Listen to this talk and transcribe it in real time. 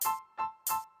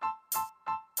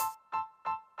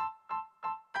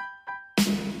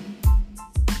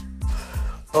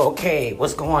Okay,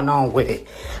 what's going on with it?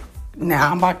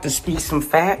 Now, I'm about to speak some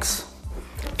facts,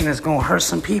 and it's going to hurt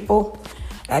some people.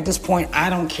 At this point, I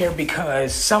don't care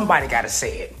because somebody got to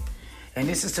say it. And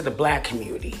this is to the black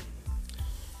community.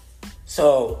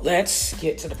 So, let's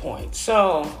get to the point.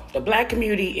 So, the black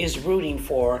community is rooting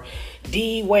for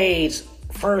D. Wade's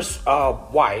first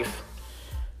wife,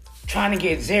 trying to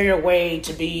get Zaria Wade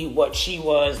to be what she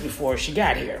was before she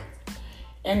got here.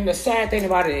 And the sad thing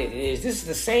about it is this is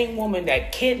the same woman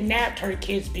that kidnapped her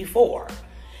kids before.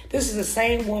 This is the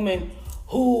same woman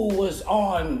who was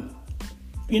on,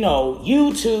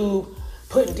 YouTube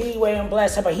putting D. Wade on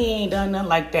blast, but he ain't done nothing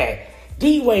like that.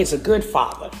 D. Wade's a good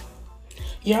father.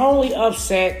 You're only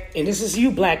upset, and this is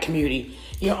you, black community,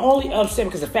 you're only upset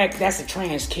because of the fact that that's a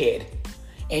trans kid.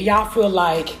 And y'all feel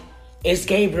like it's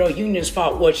Gabrielle Union's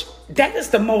fault, which that is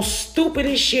the most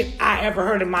stupidest shit I ever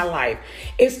heard in my life.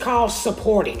 It's called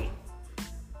supporting.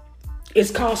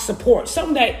 It's called support.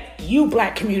 Something that you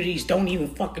black communities don't even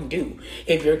fucking do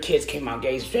if your kids came out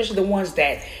gay, especially the ones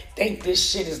that think this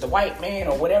shit is the white man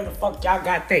or whatever the fuck y'all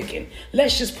got thinking.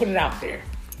 Let's just put it out there.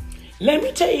 Let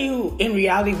me tell you in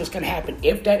reality what's going to happen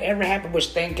if that ever happened, which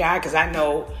thank God, because I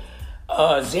know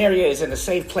Zaria is in a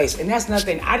safe place. And that's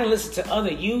nothing. I done listen to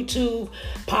other YouTube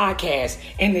podcasts,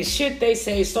 and the shit they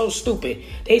say is so stupid.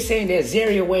 They saying that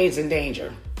Zaria Wade's in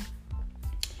danger.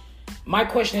 My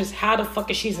question is, how the fuck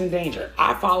is she in danger?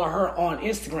 I follow her on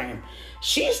Instagram.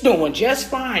 She's doing just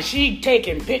fine. She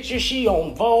taking pictures. She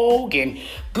on Vogue and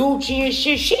Gucci and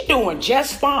shit. She doing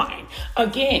just fine.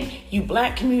 Again, you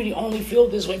black community only feel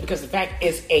this way because the fact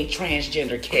it's a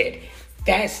transgender kid.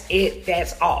 That's it.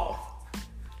 That's all.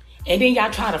 And then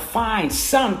y'all try to find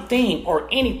something or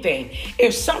anything.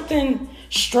 If something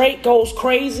straight goes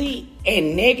crazy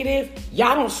and negative,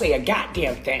 y'all don't say a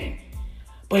goddamn thing.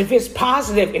 But if it's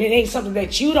positive and it ain't something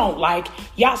that you don't like,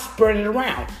 y'all spread it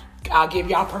around. I'll give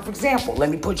y'all a perfect example. Let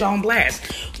me put y'all on blast.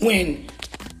 When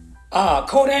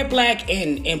Kodak Black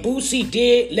and Boosie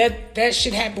did let that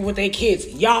shit happen with their kids,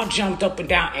 y'all jumped up and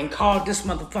down and called this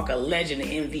motherfucker a legend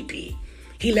and MVP.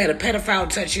 He let a pedophile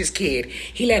touch his kid.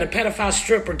 He let a pedophile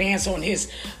stripper dance on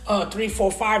his 3,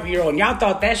 4, 5-year-old. And y'all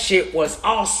thought that shit was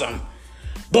awesome.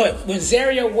 But when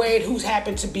Zaria Wade, who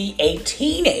happened to be a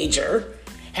teenager,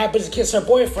 happens to kiss her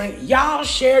boyfriend, y'all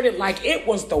shared it like it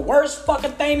was the worst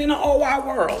fucking thing in the whole wide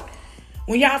world.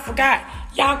 When y'all forgot,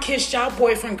 y'all kissed y'all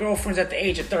boyfriend, girlfriends at the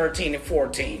age of 13 and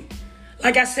 14.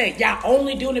 Like I said, y'all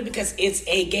only doing it because it's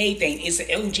a gay thing. It's an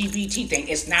LGBT thing.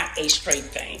 It's not a straight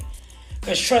thing.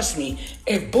 Because trust me,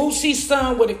 if Boosie's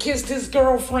son would have kissed his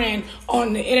girlfriend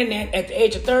on the internet at the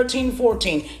age of 13 and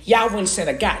 14, y'all wouldn't said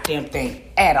a goddamn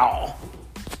thing at all.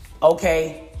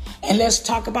 Okay? And let's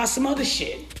talk about some other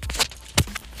shit.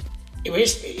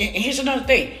 Here's another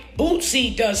thing.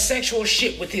 Boosie does sexual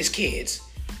shit with his kids.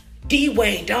 D.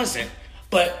 Wade doesn't.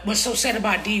 But what's so sad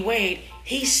about D. Wade,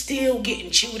 he's still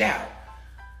getting chewed out.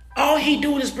 All he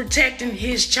doing is protecting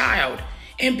his child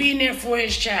and being there for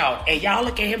his child. And y'all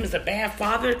look at him as a bad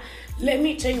father. Let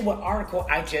me tell you what article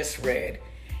I just read.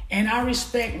 And I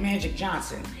respect Magic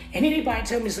Johnson. And anybody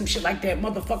tell me some shit like that,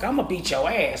 motherfucker, I'm gonna beat your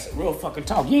ass. Real fucking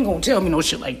talk. You ain't gonna tell me no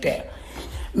shit like that.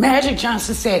 Magic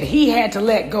Johnson said he had to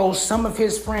let go some of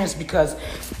his friends because,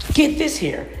 get this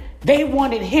here, they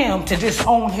wanted him to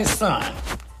disown his son.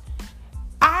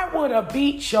 I would have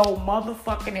beat your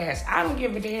motherfucking ass. I don't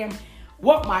give a damn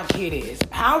what my kid is.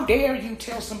 How dare you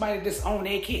tell somebody to disown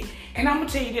their kid? And I'm going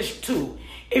to tell you this too.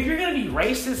 If you're going to be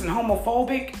racist and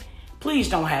homophobic, please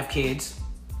don't have kids.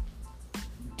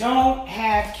 Don't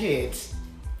have kids.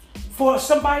 For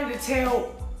somebody to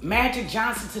tell Magic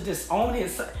Johnson to disown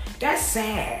his son, that's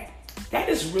sad. That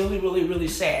is really, really, really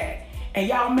sad. And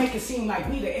y'all make it seem like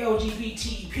we, the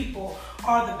LGBT people,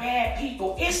 are the bad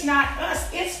people. It's not us,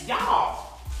 it's y'all.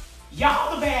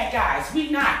 Y'all the bad guys.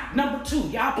 We not. Number 2,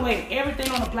 y'all blame everything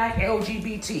on the black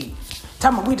LGBT.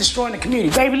 Talking about we destroying the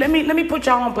community. Baby, let me put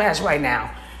y'all on blast right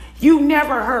now. You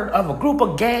never heard of a group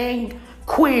of gang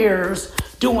queers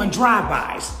doing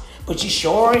drive-bys. But you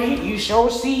sure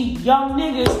see young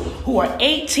niggas who are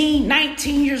 18,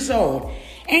 19 years old,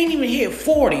 ain't even hit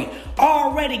 40,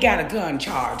 already got a gun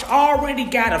charge, already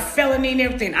got a felony and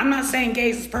everything. I'm not saying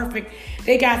gays is perfect.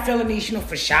 They got felonies,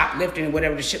 for shoplifting and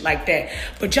whatever the shit like that.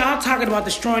 But y'all talking about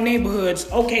destroying neighborhoods.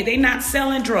 Okay, they not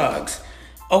selling drugs.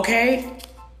 Okay?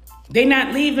 They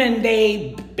not leaving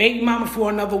they baby mama for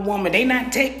another woman. They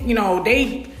not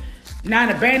they not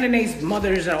abandon their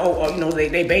mothers or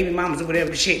they baby mamas or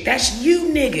whatever the shit. That's you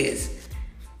niggas.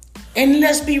 And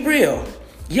let's be real.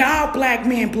 Y'all black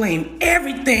men blame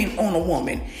everything on a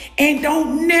woman and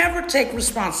don't never take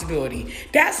responsibility.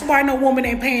 That's why no woman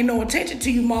ain't paying no attention to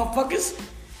you motherfuckers.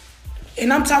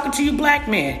 And I'm talking to you black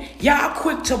men. Y'all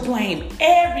quick to blame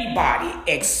everybody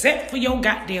except for your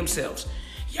goddamn selves.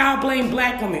 Y'all blame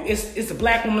black women. It's the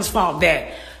black woman's fault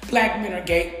that black men are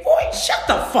gay. Boy, shut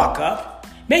the fuck up.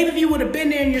 Maybe if you would have been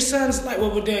there in your son's life,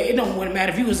 well, it don't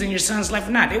matter if you was in your son's life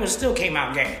or not. They would still came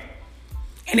out gay.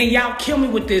 And then y'all kill me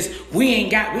with this, we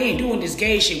ain't doing this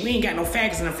gay shit. We ain't got no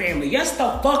faggots in the family. Yes,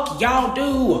 the fuck y'all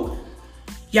do.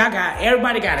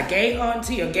 Everybody got a gay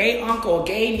auntie, a gay uncle, a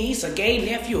gay niece, a gay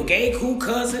nephew, a gay cool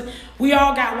cousin. We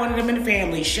all got one of them in the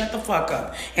family. Shut the fuck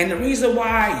up. And the reason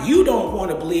why you don't want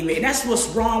to believe it, and that's what's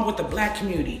wrong with the black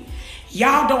community.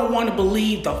 Y'all don't want to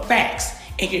believe the facts,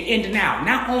 and you're in denial.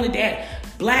 Not only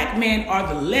that, black men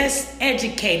are the less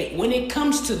educated when it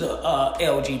comes to the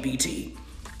LGBT.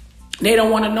 They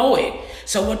don't want to know it.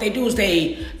 So what they do is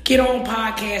they get on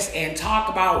podcasts and talk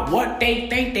about what they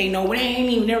think they know. They ain't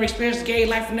even never experienced gay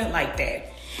life or nothing like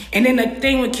that. And then the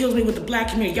thing that kills me with the black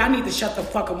community, y'all need to shut the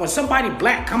fuck up. When somebody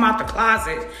black come out the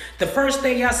closet, the first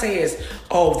thing y'all say is,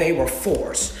 oh, they were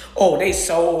forced. Oh, they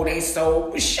sold.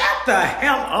 Shut the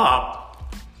hell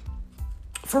up.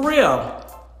 For real.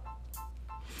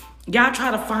 Y'all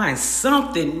try to find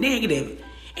something negative.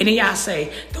 And then y'all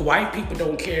say, the white people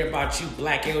don't care about you,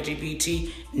 black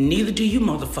LGBT. Neither do you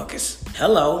motherfuckers.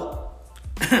 Hello.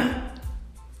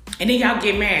 And then y'all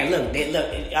get mad. Look,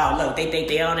 they think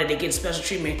they get special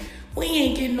treatment. We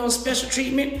ain't getting no special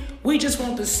treatment. We just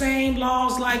want the same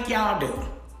laws like y'all do.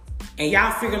 And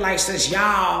y'all figure like since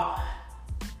y'all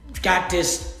got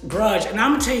this grudge, and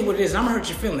I'm gonna tell you what it is, I'm gonna hurt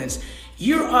your feelings.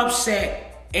 You're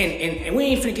upset, and we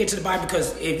ain't finna get to the Bible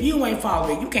because if you ain't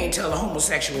following it, you can't tell a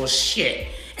homosexual shit.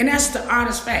 And that's the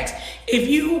honest facts. If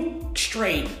you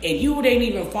straight and you ain't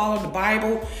even follow the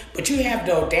Bible, but you have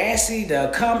the audacity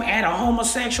to come at a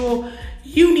homosexual,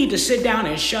 you need to sit down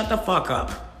and shut the fuck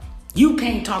up. You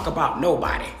can't talk about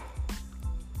nobody.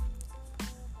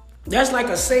 That's like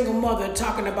a single mother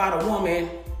talking about a woman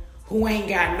who ain't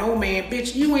got no man.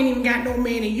 Bitch, you ain't even got no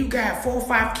man and you got 4 or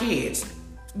 5 kids.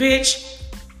 Bitch.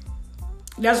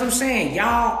 That's what I'm saying.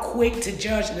 Y'all quick to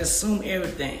judge and assume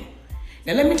everything.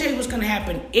 Now, let me tell you what's going to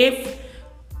happen if,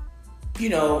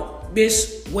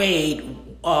 Miss Wade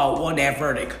won that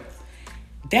verdict.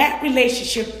 That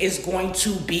relationship is going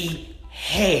to be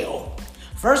hell.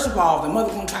 First of all, the mother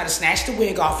going to try to snatch the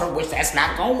wig off her, which that's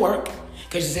not going to work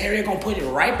because Zaria going to put it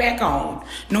right back on.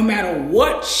 No matter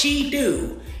what she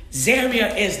do,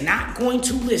 Zaria is not going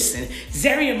to listen.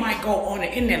 Zaria might go on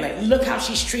the internet like, look how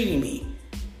she's treating me.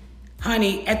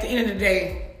 Honey, at the end of the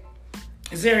day,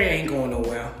 Zaria ain't going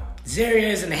nowhere. Zaria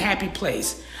is in a happy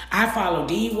place. I follow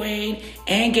D. Wade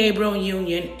and Gabriel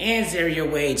Union and Zaria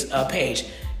Wade's page.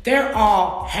 They're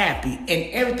all happy and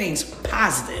everything's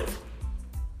positive.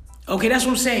 Okay, that's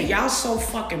what I'm saying. Y'all so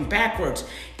fucking backwards.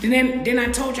 Then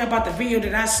I told you about the video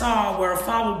that I saw where a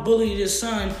father bullied his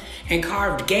son and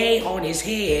carved gay on his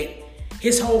head.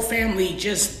 His whole family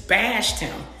just bashed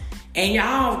him. And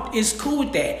y'all is cool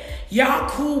with that. Y'all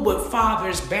cool with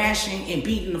fathers bashing and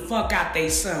beating the fuck out their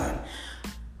son.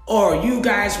 Or you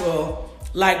guys will,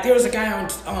 like there was a guy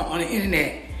on the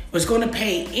internet was going to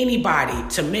pay anybody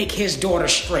to make his daughter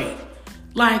straight.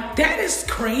 Like that is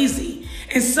crazy.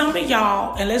 And some of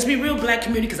y'all, and let's be real black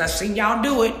community because I've seen y'all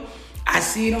do it. I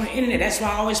see it on the internet. That's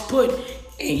why I always put,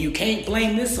 and you can't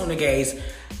blame this on the gays.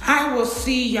 I will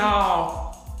see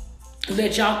y'all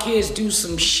let y'all kids do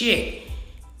some shit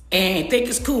and think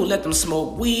it's cool. Let them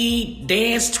smoke weed,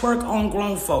 dance, twerk on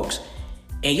grown folks.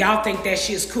 And y'all think that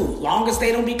shit's cool, long as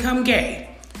they don't become gay.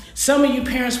 Some of you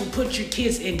parents will put your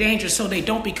kids in danger so they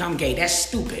don't become gay. That's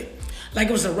stupid. Like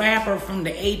it was a rapper from the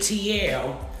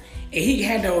ATL, and he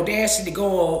had the audacity to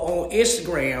go on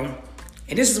Instagram,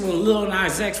 and this is when Lil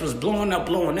Nas X was blowing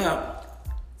up,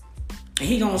 and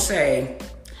he gonna say,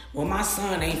 well, my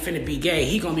son ain't finna be gay.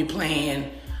 He gonna be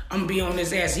playing, I'm gonna be on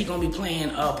his ass, he gonna be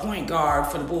playing point guard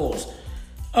for the Bulls.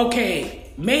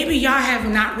 Okay, maybe y'all have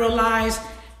not realized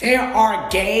there are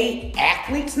gay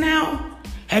athletes now.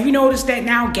 Have you noticed that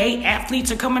now gay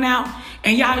athletes are coming out?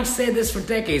 And y'all have said this for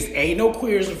decades. Ain't no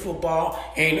queers in football.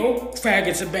 Ain't no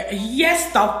faggots in basketball.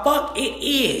 Yes, the fuck it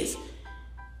is.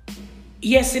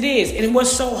 Yes, it is. And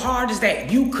what's so hard is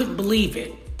that you couldn't believe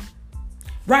it.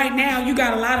 Right now, you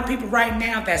got a lot of people right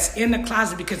now that's in the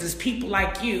closet because it's people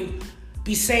like you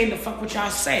be saying the fuck what y'all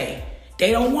say.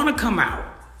 They don't want to come out.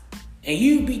 And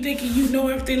you be thinking you know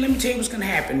everything. Let me tell you what's going to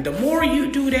happen. The more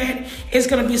you do that, it's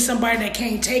going to be somebody that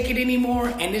can't take it anymore.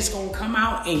 And it's going to come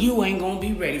out and you ain't going to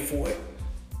be ready for it.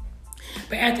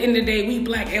 But at the end of the day, we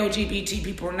black LGBT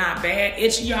people are not bad.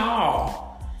 It's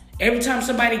y'all. Every time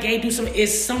somebody gay do something,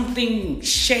 it's something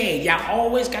shade. Y'all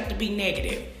always got to be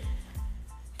negative.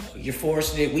 You're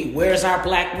forcing it. Where's our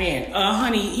black men?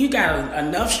 Honey, you got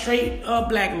enough straight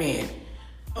black men.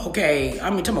 Okay, I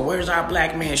mean, tell me, where's our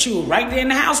black man? Shoot, right there in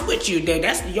the house with you.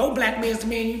 That's your black man's the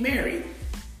man you married.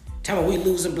 Tell me we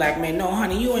losing black men. No,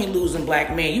 honey, you ain't losing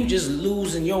black men. You just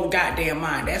losing your goddamn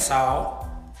mind. That's all.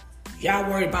 Y'all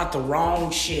worried about the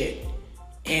wrong shit.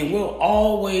 And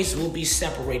will be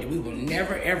separated. We will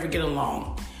never, ever get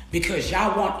along. Because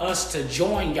y'all want us to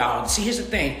join y'all. See, here's the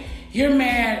thing. You're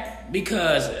mad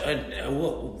because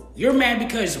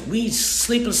we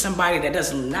sleep with somebody that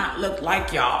does not look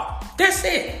like y'all. That's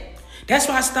it. That's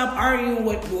why I stopped arguing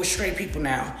with straight people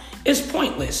now. It's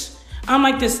pointless. I'm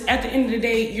like this. At the end of the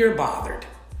day, you're bothered.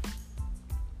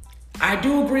 I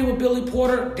do agree with Billy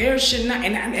Porter. There should not,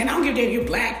 and I don't give a damn if you're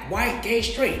black, white, gay,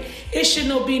 straight. It should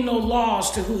not be no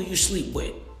laws to who you sleep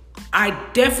with. I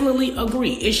definitely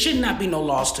agree. It should not be no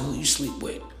laws to who you sleep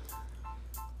with.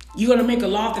 You're going to make a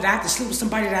law that I have to sleep with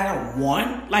somebody that I don't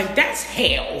want? Like, that's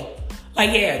hell.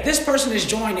 Like, yeah, this person is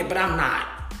joining it, but I'm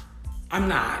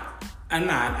not.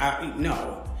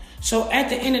 No. So at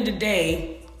the end of the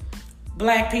day,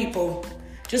 black people,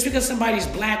 just because somebody's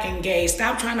black and gay,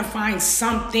 stop trying to find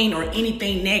something or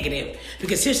anything negative.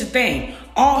 Because here's the thing.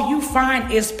 All you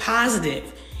find is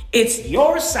positive. It's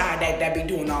your side that be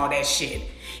doing all that shit.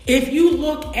 If you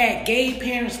look at gay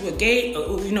parents with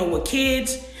with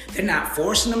kids, they're not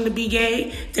forcing them to be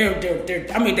gay.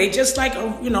 They just like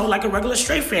a regular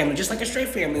straight family, just like a straight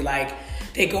family. Like,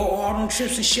 they go all on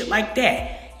trips and shit like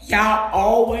that. Y'all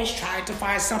always try to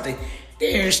find something.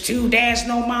 There's 2 dads,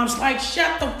 no moms. Like,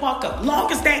 shut the fuck up.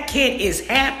 Long as that kid is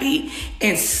happy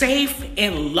and safe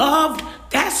and loved,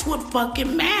 that's what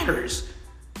fucking matters.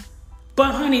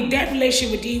 But honey, that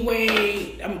relationship with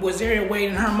D-Wade, with Zaria Wade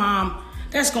and her mom,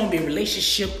 that's gonna be a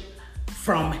relationship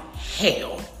from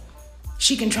hell.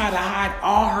 She can try to hide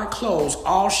all her clothes,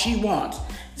 all she wants.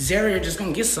 Zaria just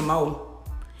gonna get some more.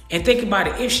 And think about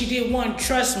it. If she did one,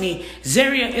 trust me,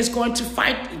 Zaria is going to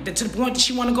fight to the point that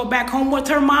she want to go back home with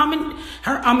her mom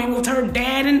with her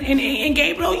dad and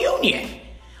Gabriel Union.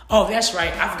 Oh, that's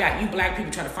right. I forgot. You black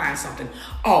people try to find something.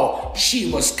 Oh,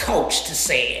 she was coached to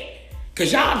say it.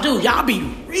 Because y'all be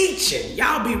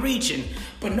reaching.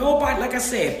 But nobody, like I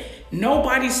said,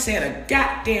 nobody said a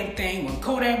goddamn thing when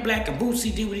Kodak Black and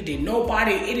Boosie did what he did.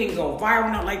 It didn't go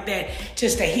viral, not like that.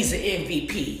 Just that he's an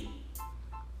MVP.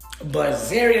 But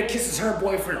Zaria kisses her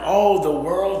boyfriend. Oh, the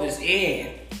world is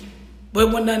in. But it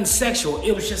wasn't nothing sexual.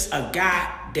 It was just a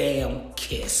goddamn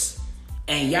kiss.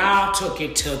 And y'all took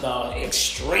it to the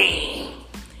extreme.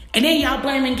 And then y'all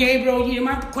blaming Gabriel Union.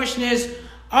 My question is,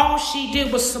 all she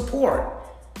did was support.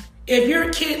 If you're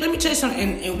a kid, let me tell you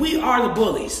something. And we are the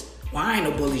bullies. Well, I ain't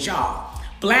no bullies, y'all.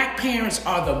 Black parents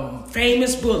are the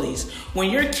famous bullies. When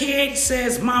your kid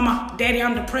says, Mama, Daddy,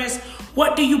 I'm depressed,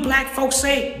 what do you black folks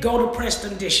say? Go to press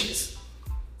them dishes.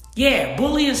 Yeah,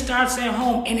 bullying starts at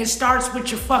home, and it starts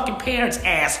with your fucking parents,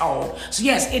 asshole. So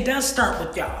yes, it does start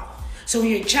with y'all. So when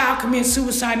your child commits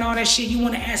suicide and all that shit, you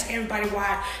want to ask everybody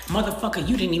why, motherfucker,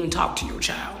 you didn't even talk to your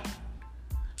child.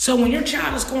 So when your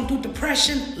child is going through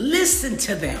depression, listen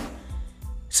to them.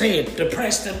 Say,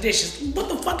 depress them dishes. What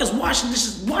the fuck is washing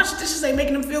dishes? Washing dishes ain't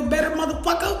making them feel better,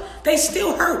 motherfucker. They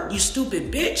still hurt, you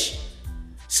stupid bitch.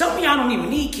 Some of y'all don't even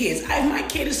need kids. If my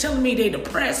kid is telling me they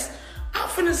depressed, I'm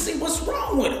finna see what's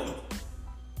wrong with them.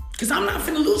 Because I'm not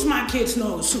finna lose my kids to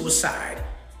no suicide.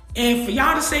 And for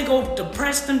y'all to say go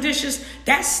depress them dishes,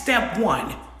 that's step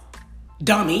 1.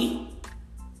 Dummy.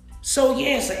 So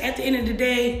yeah, so at the end of the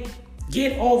day,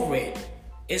 get over it.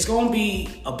 It's going to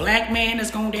be a black man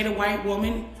that's going to date a white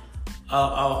woman,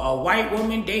 a white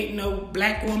woman dating a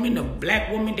black woman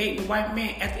dating a white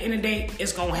man. At the end of the day,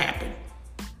 it's going to happen.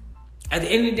 At the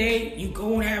end of the day, you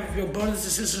go and have your brothers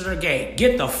and sisters are gay.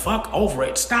 Get the fuck over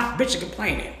it. Stop bitching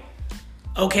complaining.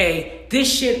 Okay,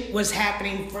 this shit was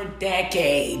happening for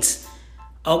decades.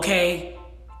 Okay,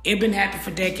 it been happening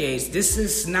for decades. This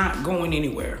is not going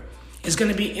anywhere. It's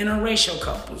going to be interracial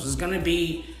couples. It's going to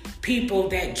be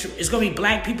it's going to be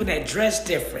black people that dress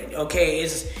different. Okay,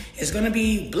 it's going to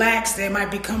be blacks that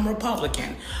might become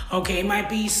Republican. Okay, it might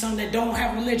be some that don't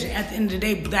have religion. At the end of the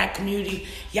day, black community,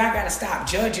 y'all got to stop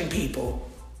judging people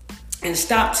and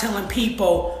stop telling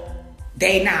people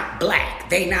they not black,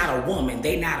 they not a woman,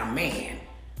 they not a man.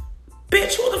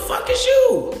 Bitch, who the fuck is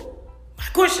you? My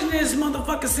question is,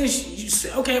 motherfucker,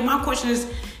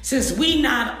 since we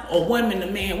not a woman, a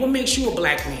man, what makes you a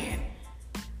black man?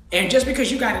 And just because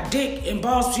you got a dick and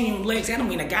balls between your legs, that don't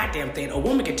mean a goddamn thing. A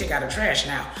woman can take out the trash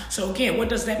now. So again, what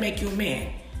does that make you a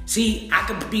man? See, I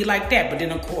could be like that, but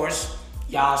then of course,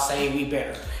 y'all say we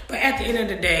better. But at the end of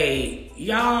the day,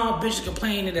 y'all bitches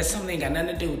complaining that something ain't got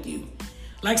nothing to do with you.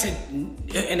 like I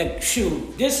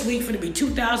said, this week for to be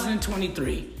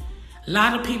 2023. A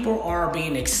lot of people are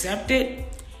being accepted.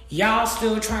 Y'all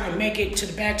still trying to make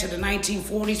it back to the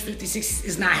 1940s, 50s, 60s.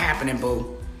 It's not happening,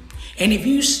 boo. And if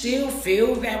you still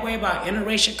feel that way about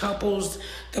interracial couples,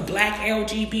 the black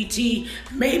LGBT,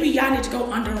 maybe y'all need to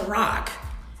go under a rock.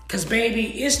 Because,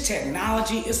 baby, it's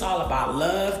technology. It's all about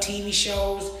love, TV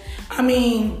shows. I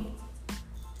mean,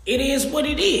 it is what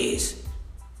it is.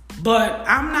 But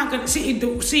I'm not going to...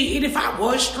 See, if I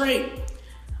was straight,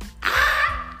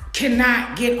 I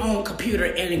cannot get on computer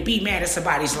and be mad at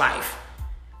somebody's life.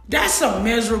 That's a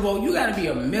miserable... You got to be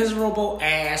a miserable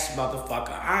ass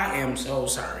motherfucker. I am so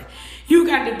sorry. You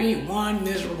got to be one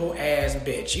miserable ass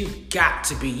bitch. You got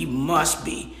to be. You must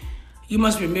be. You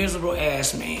must be a miserable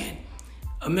ass man.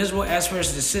 A miserable ass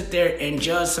person to sit there and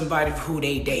judge somebody for who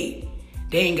they date.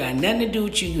 They ain't got nothing to do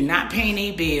with you. You're not paying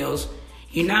their bills.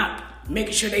 You're not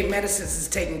making sure their medicines is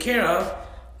taken care of.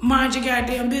 Mind your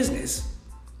goddamn business.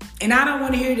 And I don't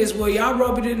want to hear this, well, y'all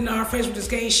rub it in our face with this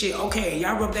gay shit. Okay,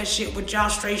 y'all rub that shit with y'all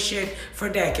straight shit for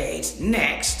decades.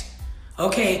 Next.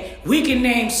 Okay, we can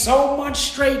name so much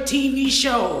straight TV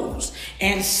shows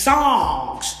and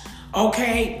songs.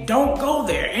 Okay, don't go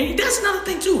there. And that's another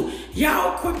thing too.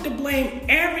 Y'all quick to blame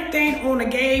everything on a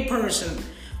gay person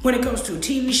when it comes to a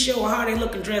TV show or how they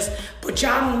look and dress, but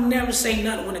y'all don't never say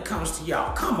nothing when it comes to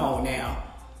y'all. Come on now.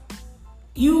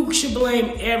 You should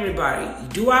blame everybody.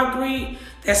 Do I agree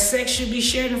that sex should be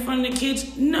shared in front of the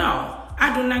kids? No,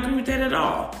 I do not agree with that at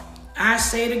all. I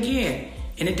say it again.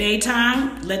 In the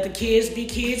daytime, let the kids be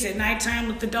kids. At nighttime,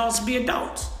 let the adults be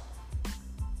adults.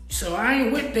 So I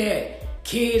ain't with that.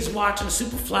 Kids watching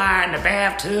Superfly in the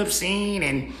bathtub scene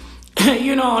and,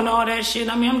 and all that shit.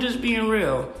 I mean, I'm just being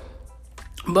real.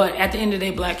 But at the end of the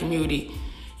day, black community,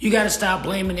 you got to stop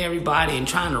blaming everybody and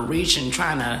trying to reach and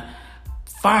trying to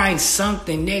find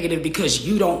something negative because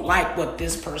you don't like what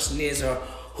this person is or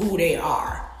who they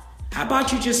are. How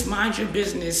about you just mind your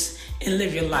business and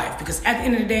live your life? Because at the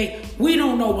end of the day, we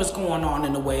don't know what's going on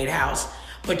in the Wade house.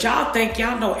 But y'all think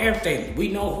y'all know everything. We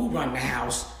know who run the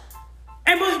house.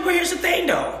 And but here's the thing,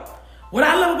 though. What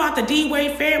I love about the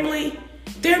D-Wade family,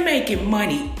 they're making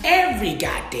money every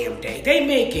goddamn day. They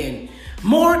making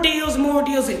more deals,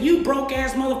 and you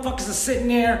broke-ass motherfuckers are sitting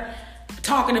there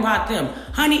talking about them.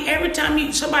 Honey,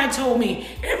 somebody told me,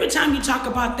 every time you talk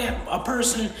about a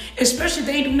person, especially if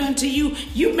they ain't do nothing to you,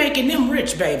 you making them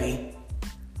rich, baby.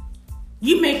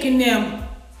 You making them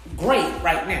great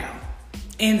right now.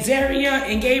 And Zaria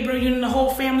and Gabriel, the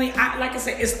whole family, like I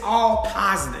said, it's all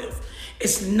positive.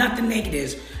 It's nothing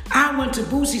negative. I went to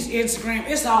Boosie's Instagram.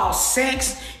 It's all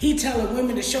sex. He telling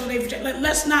women to show their...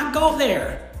 Let's not go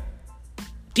there.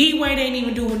 D-Wade ain't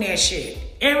even doing that shit.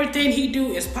 Everything he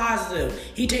do is positive.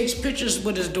 He takes pictures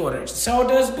with his daughter. So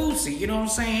does Boosie. You know what I'm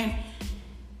saying?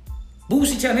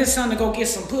 Boosie telling his son to go get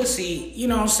some pussy. You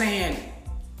know what I'm saying?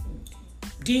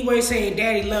 D-Wade saying,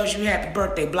 Daddy loves you, happy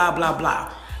birthday, blah, blah,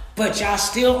 blah. But y'all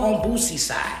still on Boosie's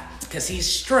side. Because he's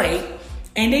straight.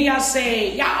 And then y'all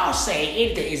say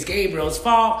it's Gabriel's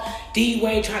fault.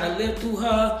 D-Wade trying to live through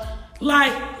her.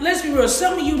 Like, let's be real.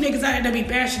 Some of you niggas out there that be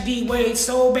bashing D-Wade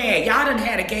so bad. Y'all done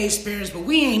had a gay experience, but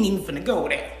we ain't even finna go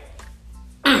there.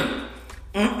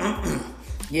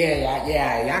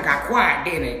 Yeah, y'all got quiet,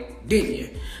 didn't you?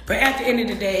 But at the end of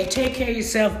the day, take care of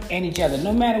yourself and each other.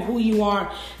 No matter who you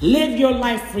are, live your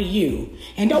life for you.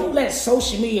 And don't let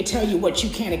social media tell you what you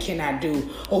can and cannot do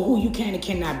or who you can and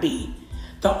cannot be.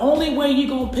 The only way you're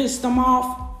going to piss them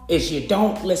off is you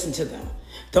don't listen to them.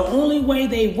 The only way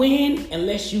they win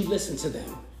unless you listen to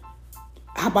them.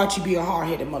 How about you be a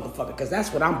hard-headed motherfucker? Because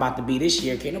that's what I'm about to be this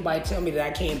year. Can't nobody tell me that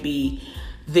I can't be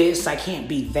this, I can't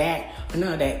be that, or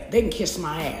none of that. They can kiss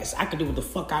my ass. I can do what the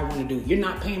fuck I want to do. You're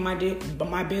not paying my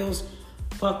bills?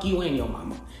 Fuck you and your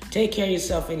mama. Take care of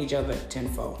yourself and each other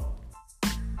tenfold.